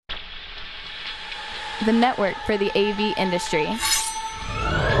the network for the AV industry.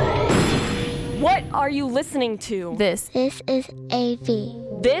 What are you listening to? This is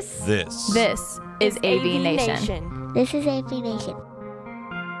AV. This is AV Nation. This is AV Nation.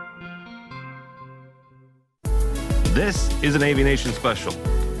 This is an AV Nation special,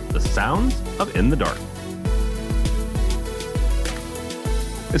 The Sounds of In the Dark.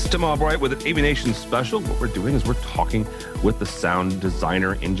 It's Tim Albright with an AV Nation special. What we're doing is we're talking with the sound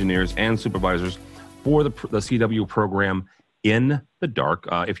designer, engineers, and supervisors for the CW program In the Dark.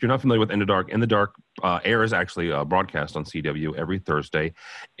 If you're not familiar with In the Dark airs actually broadcast on CW every Thursday.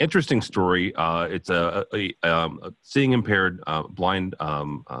 Interesting story. It's a seeing impaired, blind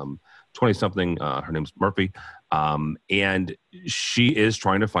 20-something. Her name's Murphy, and she is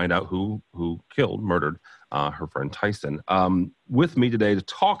trying to find out who murdered her friend Tyson. With me today to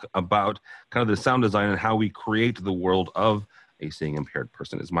talk about kind of the sound design and how we create the world of a seeing impaired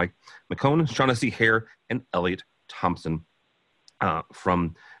person is Mike McCone, Shaughnessy Hare, and Elliot Thompson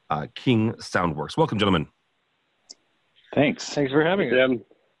from King Soundworks. Welcome, gentlemen. Thanks for having us.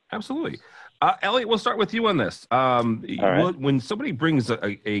 Absolutely. Elliot, we'll start with you on this. Right. When somebody brings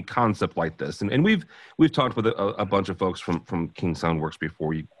a concept like this, and we've talked with a bunch of folks from King Soundworks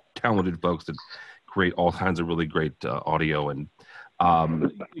before, you talented folks that create all kinds of really great audio and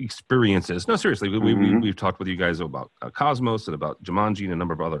experiences. No, seriously, we've talked with you guys about Cosmos and about Jumanji and a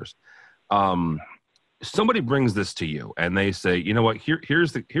number of others. Somebody brings this to you and they say, you know what,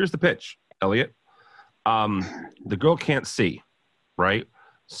 here's the pitch, Elliot. The girl can't see, right?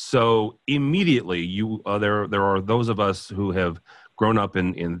 So immediately there are those of us who have grown up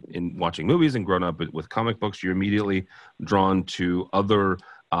in watching movies and grown up with comic books. You're immediately drawn to other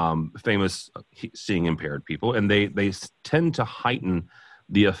famous seeing impaired people, and they tend to heighten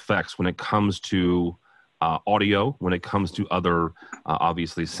the effects when it comes to audio, when it comes to other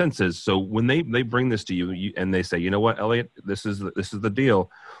obviously senses. So when they bring this to you and they say, you know what, Elliot, this is the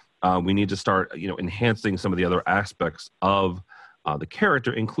deal. We need to start enhancing some of the other aspects of the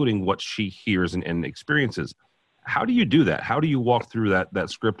character, including what she hears and experiences. How do you do that? How do you walk through that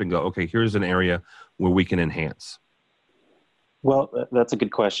script and go, okay, here's an area where we can enhance? Well, that's a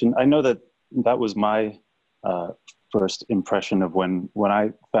good question. I know that was my first impression of when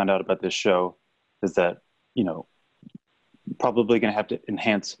I found out about this show, is that, probably going to have to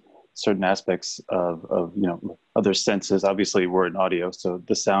enhance certain aspects of other senses. Obviously, we're in audio, so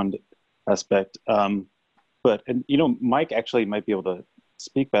the sound aspect. But Mike actually might be able to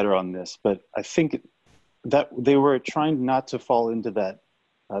speak better on this, but I think that they were trying not to fall into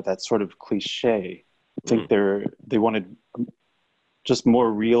that sort of cliche. I think they wanted just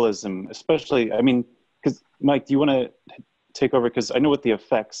more realism, especially, because Mike, do you want to take over? Because I know with the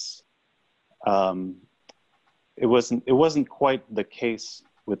effects, it wasn't quite the case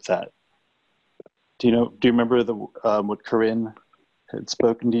with that. Do you remember what Corinne had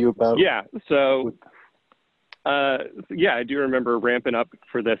spoken to you about? Yeah. So, I do remember ramping up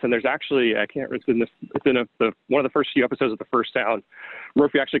for this, and there's actually, it's in one of the first few episodes of the first sound.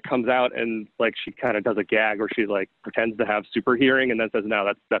 Murphy actually comes out and she kind of does a gag where she pretends to have super hearing and then says,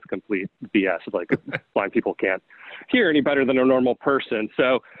 no, that's complete BS. Blind people can't hear any better than a normal person.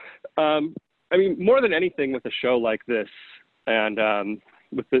 So, more than anything with a show like this, and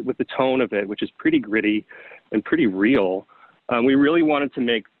with the tone of it, which is pretty gritty and pretty real, we really wanted to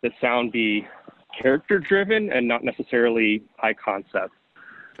make the sound be character driven and not necessarily high concept.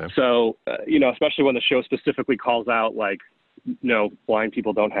 Okay. So, especially when the show specifically calls out blind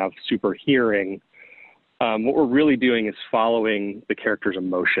people don't have super hearing. What we're really doing is following the character's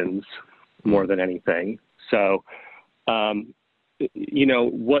emotions more than anything. So, what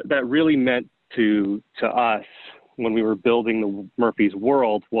that really meant to us when we were building the Murphy's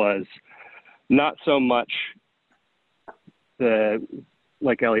world was not so much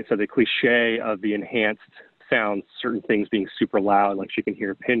like Elliot said, the cliche of the enhanced sounds, certain things being super loud, like she can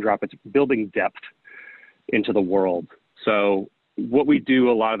hear a pin drop. It's building depth into the world. So what we do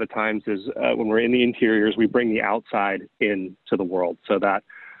a lot of the times is when we're in the interiors, we bring the outside into the world, so that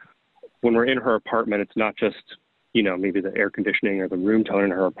when we're in her apartment, it's not just, maybe the air conditioning or the room tone in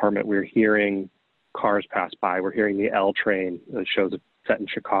her apartment. We're hearing cars pass by. We're hearing the L train. The show's set in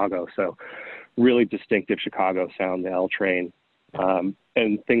Chicago, so really distinctive Chicago sound, the L train.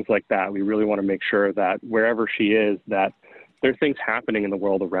 And things like that. We really want to make sure that wherever she is, that there are things happening in the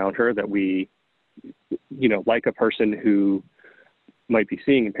world around her that we, like a person who might be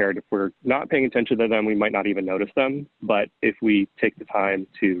seeing impaired, if we're not paying attention to them, we might not even notice them. But if we take the time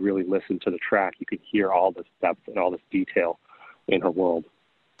to really listen to the track, you can hear all this depth and all this detail in her world.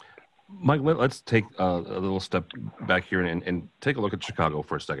 Mike, let's take a little step back here and take a look at Chicago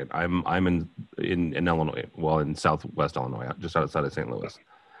for a second. I'm in Illinois, well, in Southwest Illinois, just outside of St. Louis,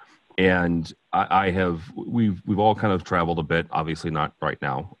 and we've all kind of traveled a bit. Obviously, not right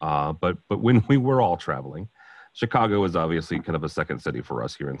now, but when we were all traveling, Chicago is obviously kind of a second city for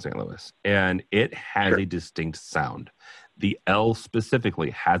us here in St. Louis, and it has a distinct sound. The L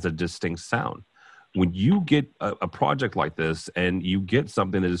specifically has a distinct sound. When you get a project like this and you get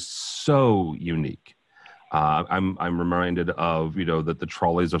something that is so unique, I'm reminded of, that the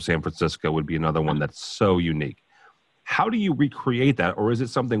Trolleys of San Francisco would be another one that's so unique. How do you recreate that? Or is it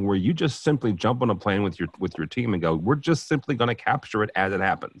something where you just simply jump on a plane with your team and go, we're just simply going to capture it as it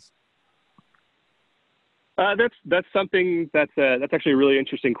happens? That's something that's actually a really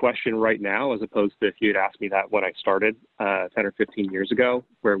interesting question right now, as opposed to if you had asked me that when I started 10 or 15 years ago,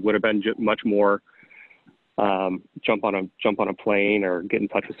 where it would have been much more jump on a plane or get in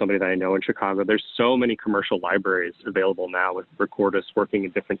touch with somebody that I know in Chicago. There's so many commercial libraries available now with recordists working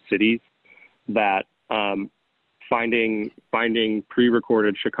in different cities that finding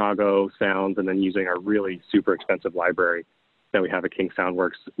pre-recorded Chicago sounds and then using our really super expensive library that we have at King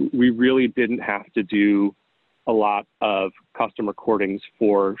Soundworks, we really didn't have to do a lot of custom recordings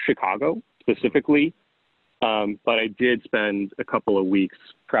for Chicago specifically. But I did spend a couple of weeks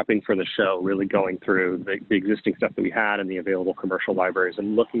prepping for the show, really going through the existing stuff that we had and the available commercial libraries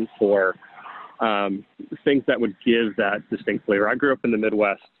and looking for things that would give that distinct flavor. I grew up in the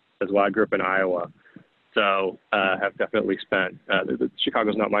Midwest as well. I grew up in Iowa. So have definitely spent,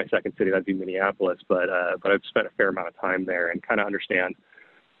 Chicago's not my second city, that'd be Minneapolis, but I've spent a fair amount of time there and kind of understand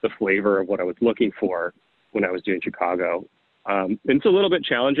the flavor of what I was looking for when I was doing Chicago. It's a little bit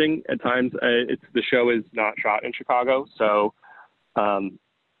challenging at times. The show is not shot in Chicago, so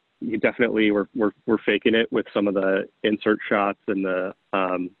you definitely we're faking it with some of the insert shots and the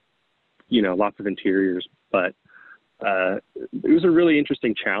lots of interiors. But it was a really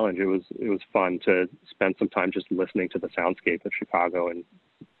interesting challenge. It was fun to spend some time just listening to the soundscape of Chicago and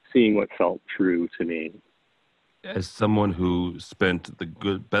seeing what felt true to me. As someone who spent the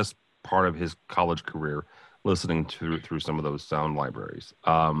best part of his college career listening through some of those sound libraries,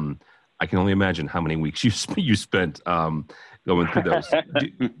 I can only imagine how many weeks you spent going through those.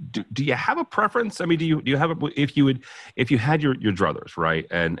 Do you have a preference? I mean, do you have if you had your druthers, right?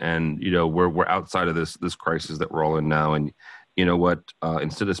 And we're outside of this crisis that we're all in now, and you know what?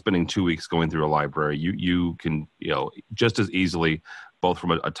 Instead of spending 2 weeks going through a library, you can just as easily, both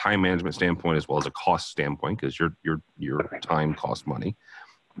from a time management standpoint as well as a cost standpoint, because your time costs money.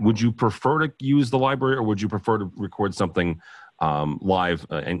 Would you prefer to use the library, or would you prefer to record something live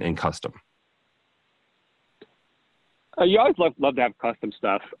and custom? You always love to have custom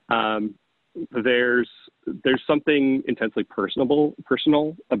stuff. There's something intensely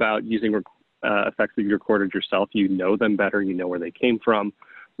personal about using effects that you recorded yourself. You know them better. You know where they came from.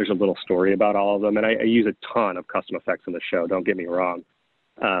 There's a little story about all of them. And I use a ton of custom effects in the show. Don't get me wrong.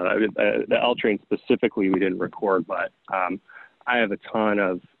 The L Train specifically we didn't record, but I have a ton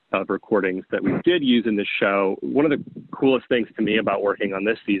of recordings that we did use in this show. One of the coolest things to me about working on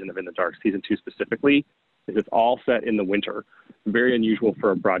this season of In the Dark, season 2 specifically, is it's all set in the winter. Very unusual for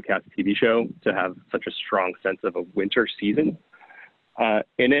a broadcast TV show to have such a strong sense of a winter season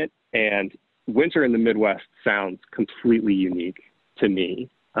in it. And winter in the Midwest sounds completely unique to me,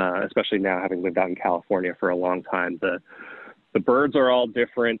 especially now having lived out in California for a long time. The birds are all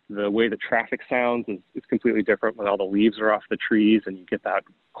different. The way the traffic sounds is completely different when all the leaves are off the trees and you get that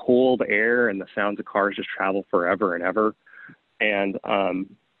cold air and the sounds of cars just travel forever and ever. And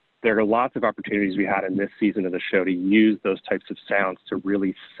there are lots of opportunities we had in this season of the show to use those types of sounds to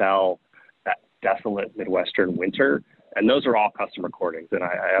really sell that desolate Midwestern winter. And those are all custom recordings, and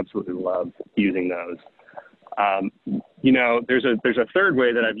I absolutely love using those. There's a third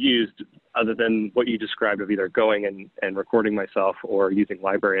way that I've used other than what you described of either going and recording myself or using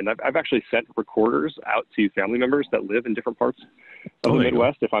library. And I've actually sent recorders out to family members that live in different parts of the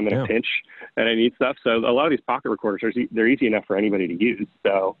Midwest if I'm in a pinch and I need stuff. So a lot of these pocket recorders, they're easy enough for anybody to use.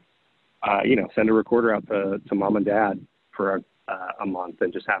 So, send a recorder out to mom and dad for a month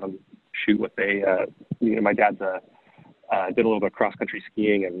and just have them shoot what they, my dad's did a little bit of cross-country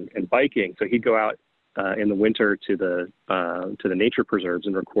skiing and biking. So he'd go out in the winter to the nature preserves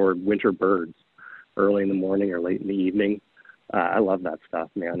and record winter birds early in the morning or late in the evening. I love that stuff,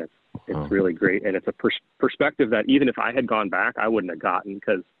 man. It's really great. And it's a perspective that even if I had gone back, I wouldn't have gotten,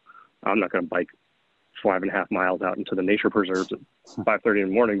 because I'm not going to bike 5.5 miles out into the nature preserves at 5:30 in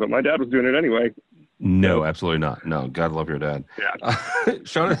the morning, but my dad was doing it anyway. No, absolutely not. No, God love your dad. Yeah.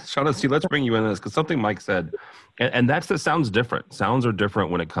 Shaughnessy, let's bring you in this because something Mike said, and that's that sounds different. Sounds are different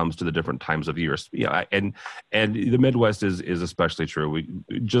when it comes to the different times of year. Yeah, and the Midwest is especially true. We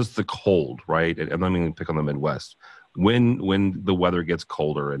just the cold, right? And I'm going to pick on the Midwest. When the weather gets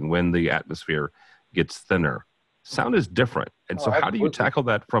colder and when the atmosphere gets thinner, sound is different. And so, how do you tackle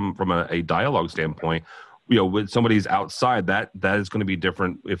that from a dialogue standpoint? When somebody's outside, that is going to be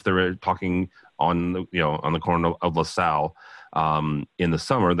different if they're talking on the corner of LaSalle in the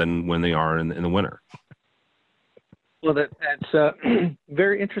summer than when they are in the winter. Well, that's a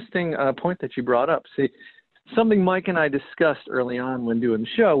very interesting point that you brought up. See, something Mike and I discussed early on when doing the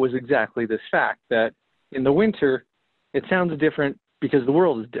show was exactly this fact that in the winter, it sounds different because the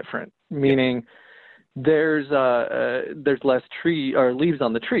world is different, meaning there's less tree or leaves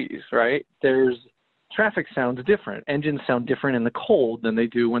on the trees, right? Traffic sounds different. Engines sound different in the cold than they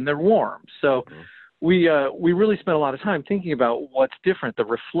do when they're warm. So we really spent a lot of time thinking about what's different. The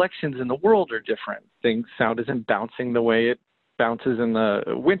reflections in the world are different. Sound isn't bouncing the way it bounces in the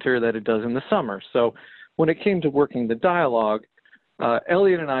winter that it does in the summer. So when it came to working the dialogue,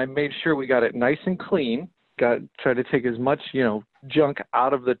 Elliot and I made sure we got it nice and clean, tried to take as much, junk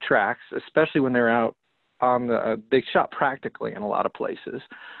out of the tracks, especially when they're out on they shot practically in a lot of places.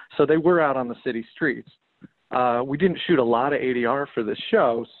 So they were out on the city streets. We didn't shoot a lot of ADR for this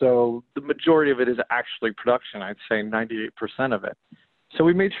show, so the majority of it is actually production. I'd say 98% of it. So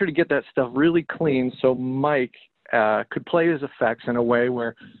we made sure to get that stuff really clean so Mike could play his effects in a way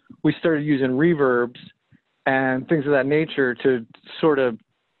where we started using reverbs and things of that nature to sort of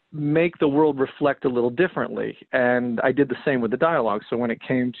make the world reflect a little differently. And I did the same with the dialogue. So when it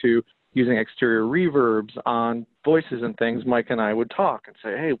came to using exterior reverbs on voices and things, Mike and I would talk and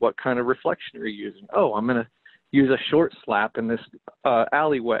say, hey, what kind of reflection are you using? Oh, I'm going to use a short slap in this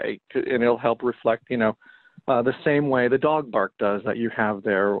alleyway, and it'll help reflect, the same way the dog bark does that you have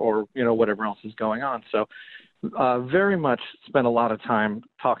there, or, whatever else is going on. So very much spent a lot of time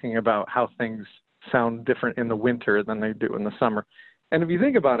talking about how things sound different in the winter than they do in the summer. And if you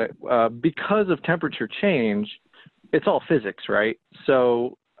think about it, because of temperature change, it's all physics, right?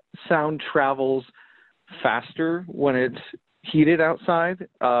 So sound travels faster when it's heated outside.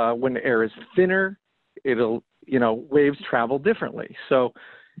 When the air is thinner, waves travel differently. So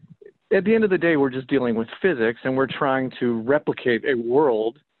at the end of the day, we're just dealing with physics, and we're trying to replicate a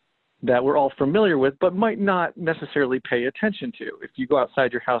world that we're all familiar with, but might not necessarily pay attention to. If you go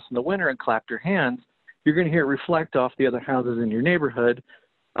outside your house in the winter and clap your hands, you're going to hear it reflect off the other houses in your neighborhood.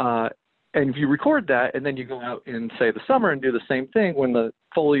 And if you record that and then you go out in, say, the summer and do the same thing when the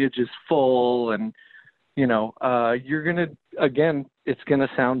foliage is full and, you're going to, again, it's going to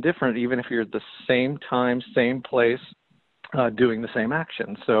sound different even if you're at the same time, same place, doing the same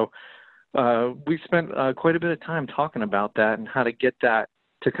action. So we spent quite a bit of time talking about that and how to get that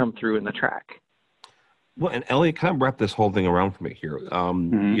to come through in the track. Well, and Elliot, kind of wrap this whole thing around for me here.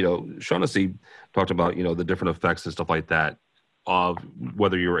 Shaughnessy talked about, the different effects and stuff like that of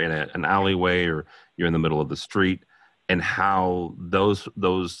whether you're in an alleyway or you're in the middle of the street, and how those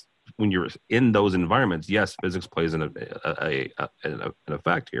when you're in those environments, yes, physics plays an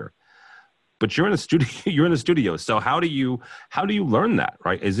effect here. But you're in a studio. You're in a studio. So how do you learn that?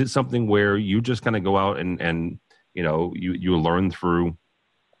 Right? Is it something where you just kind of go out and you learn through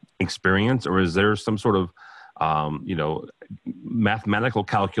experience, or is there some sort of mathematical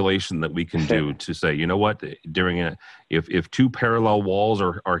calculation that we can do to say, what, if two parallel walls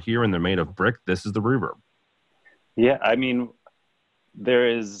are here and they're made of brick, this is the reverb? Yeah, I mean, there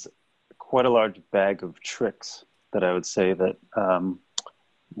is quite a large bag of tricks that I would say that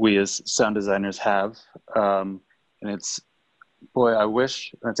we as sound designers have. And it's, boy,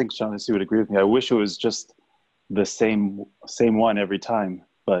 I think Shaughnessy would agree with me. I wish it was just the same one every time,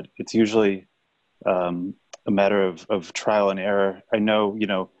 but it's usually a matter of trial and error. I know,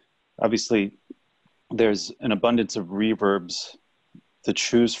 obviously there's an abundance of reverbs to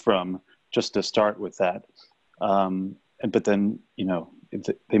choose from just to start with that. But then,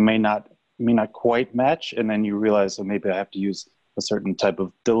 they may not quite match. And then you realize, well, maybe I have to use a certain type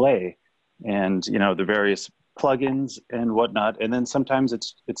of delay and, the various plugins and whatnot. And then sometimes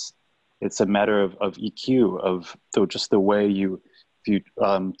it's a matter of EQ, of just the way if you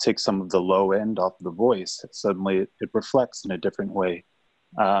take some of the low end off the voice, suddenly it reflects in a different way.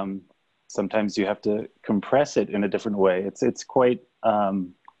 Sometimes you have to compress it in a different way. It's quite,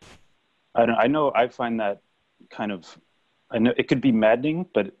 I know I find that kind of, I know it could be maddening,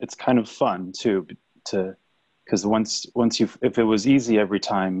 but it's kind of fun too, because once if it was easy every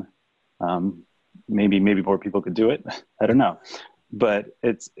time, maybe more people could do it. I don't know, but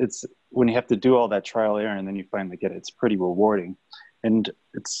it's when you have to do all that trial error and then you finally get it, it's pretty rewarding. And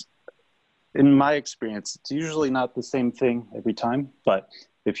it's, in my experience, it's usually not the same thing every time, but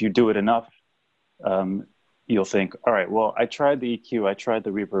if you do it enough, you'll think, all right, well, I tried the EQ, I tried the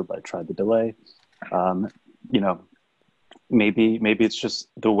reverb, I tried the delay. You know, maybe it's just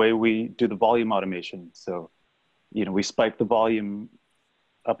the way we do the volume automation. So, you know, we spike the volume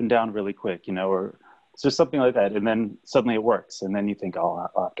up and down really quick, you know, or it's just something like that. And then suddenly it works. And then you think, oh,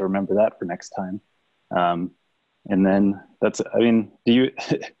 I'll have to remember that for next time. And then that's, I mean,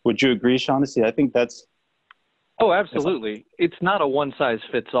 would you agree, Shaughnessy? I think that's. Oh, absolutely. It's not a one size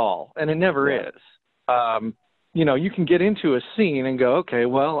fits all, and it never is. You know, you can get into a scene and go, okay,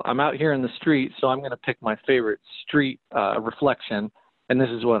 well, I'm out here in the street, so I'm going to pick my favorite street reflection, and this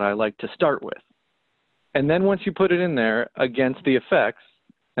is what I like to start with. And then once you put it in there against the effects,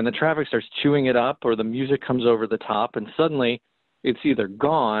 and the traffic starts chewing it up, or the music comes over the top, and suddenly it's either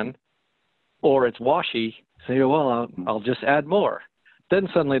gone or it's washy. So you go, well, I'll just add more. Then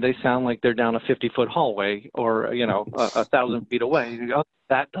suddenly they sound like they're down a 50-foot hallway, or, you know, 1,000 feet away. You go, oh,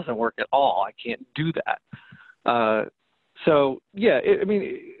 that doesn't work at all. I can't do that. So yeah,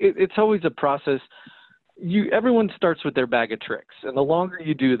 it's always a process. Everyone starts with their bag of tricks, and the longer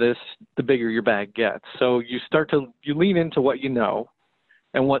you do this, the bigger your bag gets. So you lean into what you know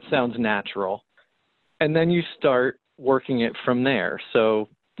and what sounds natural, and then you start working it from there. So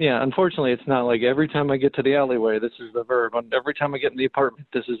yeah, unfortunately, it's not like every time I get to the alleyway, this is the verb. Every time I get in the apartment,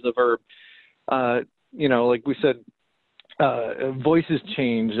 this is the verb. You know, like we said, voices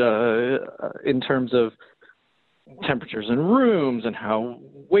change in terms of temperatures in rooms and how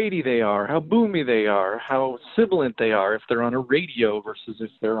weighty they are, how boomy they are, how sibilant they are if they're on a radio versus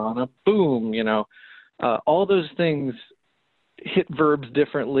if they're on a boom. You know, all those things hit verbs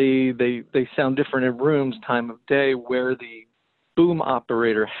differently. They sound different in rooms, time of day, where the boom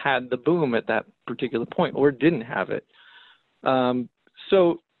operator had the boom at that particular point or didn't have it.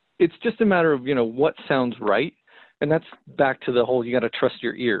 So it's just a matter of, you know, what sounds right. And that's back to the whole, you got to trust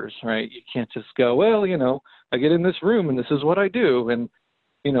your ears, right? You can't just go, well, you know, I get in this room and this is what I do. And,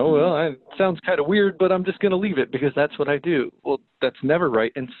 you know, well, it sounds kind of weird, but I'm just going to leave it because that's what I do. Well, that's never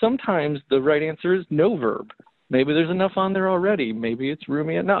right. And sometimes the right answer is no verb. Maybe there's enough on there already. Maybe it's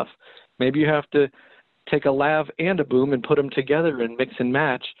roomy enough. Maybe you have to take a lav and a boom and put them together and mix and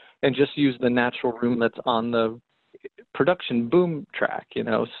match and just use the natural room that's on the production boom track, you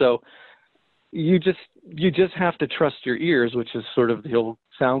know. So you just have to trust your ears, which is sort of, he'll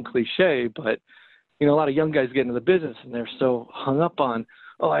sound cliche, but, you know, a lot of young guys get into the business and they're so hung up on,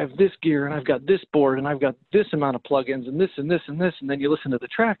 oh, I have this gear and I've got this board and I've got this amount of plugins and this and this and this. And then you listen to the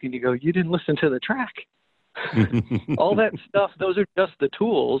track and you go, you didn't listen to the track. All that stuff, those are just the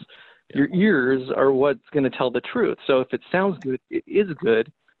tools. Your ears are what's going to tell the truth. So if it sounds good, it is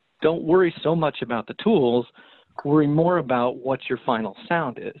good. Don't worry so much about the tools. Worry more about what your final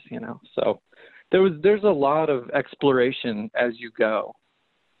sound is, you know. So there's a lot of exploration as you go.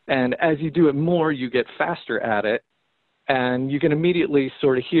 And as you do it more, you get faster at it. And you can immediately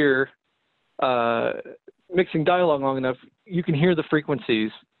sort of hear, mixing dialogue long enough, you can hear the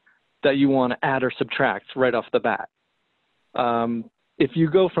frequencies that you want to add or subtract right off the bat. If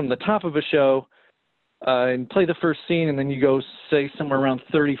you go from the top of a show and play the first scene and then you go, say, somewhere around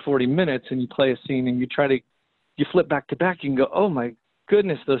 30, 40 minutes and you play a scene and you flip back to back, you can go, oh my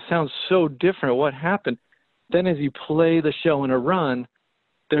goodness, those sound so different. What happened? Then as you play the show in a run,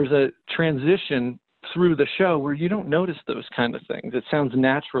 there's a transition through the show where you don't notice those kind of things. It sounds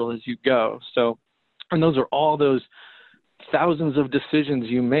natural as you go. So, and those are all those thousands of decisions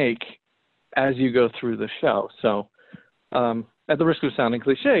you make as you go through the show. So, at the risk of sounding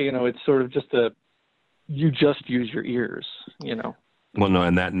cliche, you know, it's sort of you just use your ears, you know. Well, no,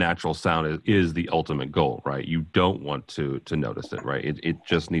 and that natural sound is the ultimate goal, right? You don't want to notice it, right? It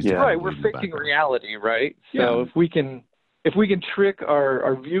just needs to. Right, we're faking reality, right? So if we can trick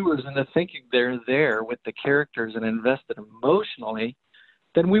our viewers into thinking they're there with the characters and invest it emotionally,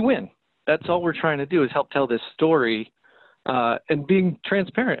 then we win. That's all we're trying to do, is help tell this story. And being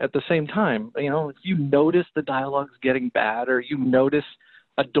transparent at the same time. You know, if you notice the dialogue's getting bad, or you notice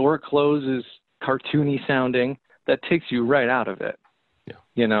a door close is cartoony sounding, that takes you right out of it. Yeah.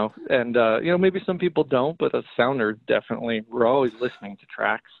 You know, and you know, maybe some people don't, but as sounders, definitely, we're always listening to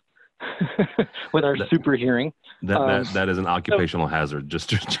tracks with our super hearing. That is an occupational hazard. Just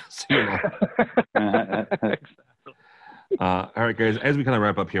so you know. All right, guys, as we kind of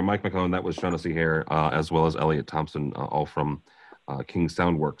wrap up here, Mike McClellan, that was Shaughnessy Hare, as well as Elliot Thompson, all from King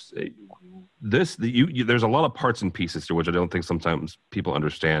Soundworks. There's a lot of parts and pieces to which I don't think sometimes people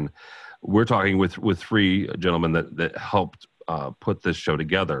understand. We're talking with three gentlemen that helped put this show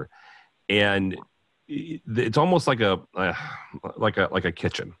together. and it's almost like a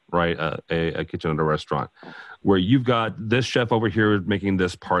kitchen, right? A kitchen at a restaurant, where you've got this chef over here making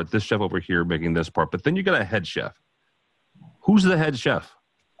this part, this chef over here making this part, but then you got a head chef. Who's the head chef?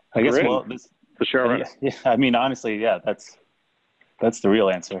 I guess. Corinne, Well, the showrunner. yeah. I mean, honestly, yeah. That's the real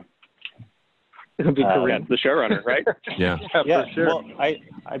answer. It'll be Corinne. The showrunner, right? Yeah. Yeah. For sure. Well,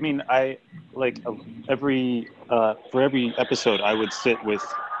 I mean, I like every for every episode, I would sit with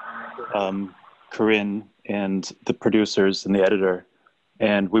Corinne and the producers and the editor,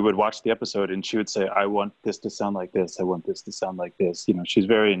 and we would watch the episode, and she would say, I want this to sound like this. I want this to sound like this. You know, she's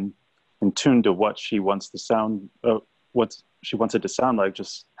very in tune to what she wants the sound, what she wants it to sound like,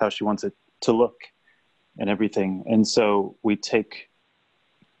 just how she wants it to look and everything. And so we take,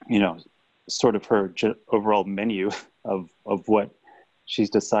 you know, sort of her overall menu of what she's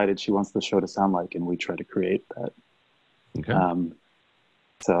decided she wants the show to sound like, and we try to create that. Okay.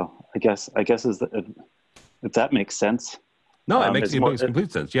 So I guess if that makes sense. No, it makes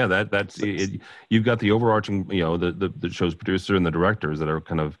complete sense. Yeah, that's it. You've got the overarching, you know, the show's producer and the directors that are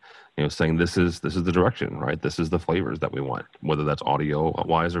kind of, you know, saying this is the direction, right? This is the flavors that we want, whether that's audio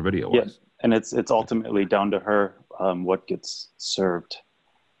wise or video wise. Yeah, and it's ultimately down to her what gets served.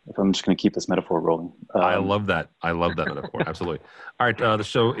 If I'm just going to keep this metaphor rolling. I love that. I love that metaphor. Absolutely. All right, the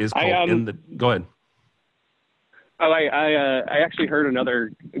show is called Go ahead. Oh, I actually heard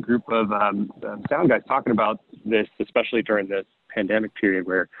another group of sound guys talking about this, especially during this pandemic period,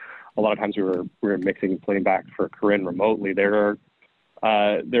 where a lot of times we were mixing and playing back for Corinne remotely. There are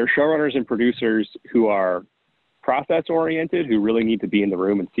showrunners and producers who are process oriented, who really need to be in the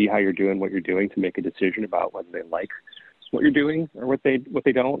room and see how you're doing what you're doing to make a decision about whether they like what you're doing or what they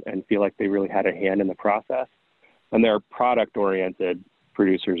don't, and feel like they really had a hand in the process. And there are product oriented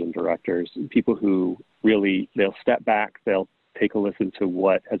producers and directors, people who really, they'll step back, they'll take a listen to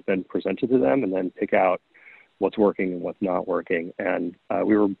what has been presented to them, and then pick out what's working and what's not working. And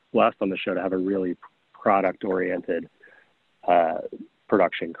we were blessed on the show to have a really product-oriented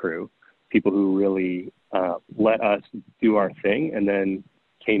production crew, people who really let us do our thing, and then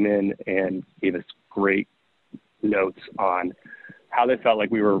came in and gave us great notes on how they felt like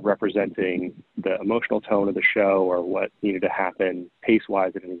we were representing the emotional tone of the show or what needed to happen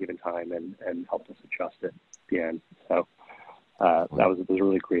pace-wise at any given time, and helped us adjust it at the end. So that was a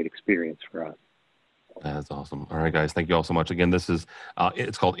really great experience for us. That's awesome. All right, guys. Thank you all so much. Again, this is,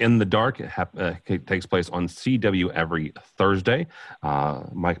 it's called In the Dark. It takes place on CW every Thursday.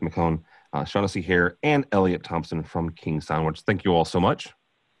 Mike McCone, Shaughnessy Hare, and Elliot Thompson from King Soundworks. Thank you all so much.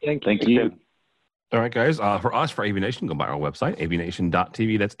 Thank you. All right, guys. For us, for AV Nation, go by our website,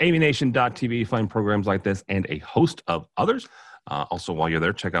 avnation.tv. That's avnation.tv. Find programs like this and a host of others. Also, while you're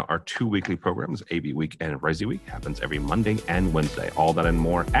there, check out our 2 weekly programs, AV Week and Resi Week. Happens every Monday and Wednesday. All that and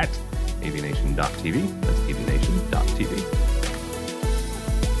more at avnation.tv. That's avnation.tv.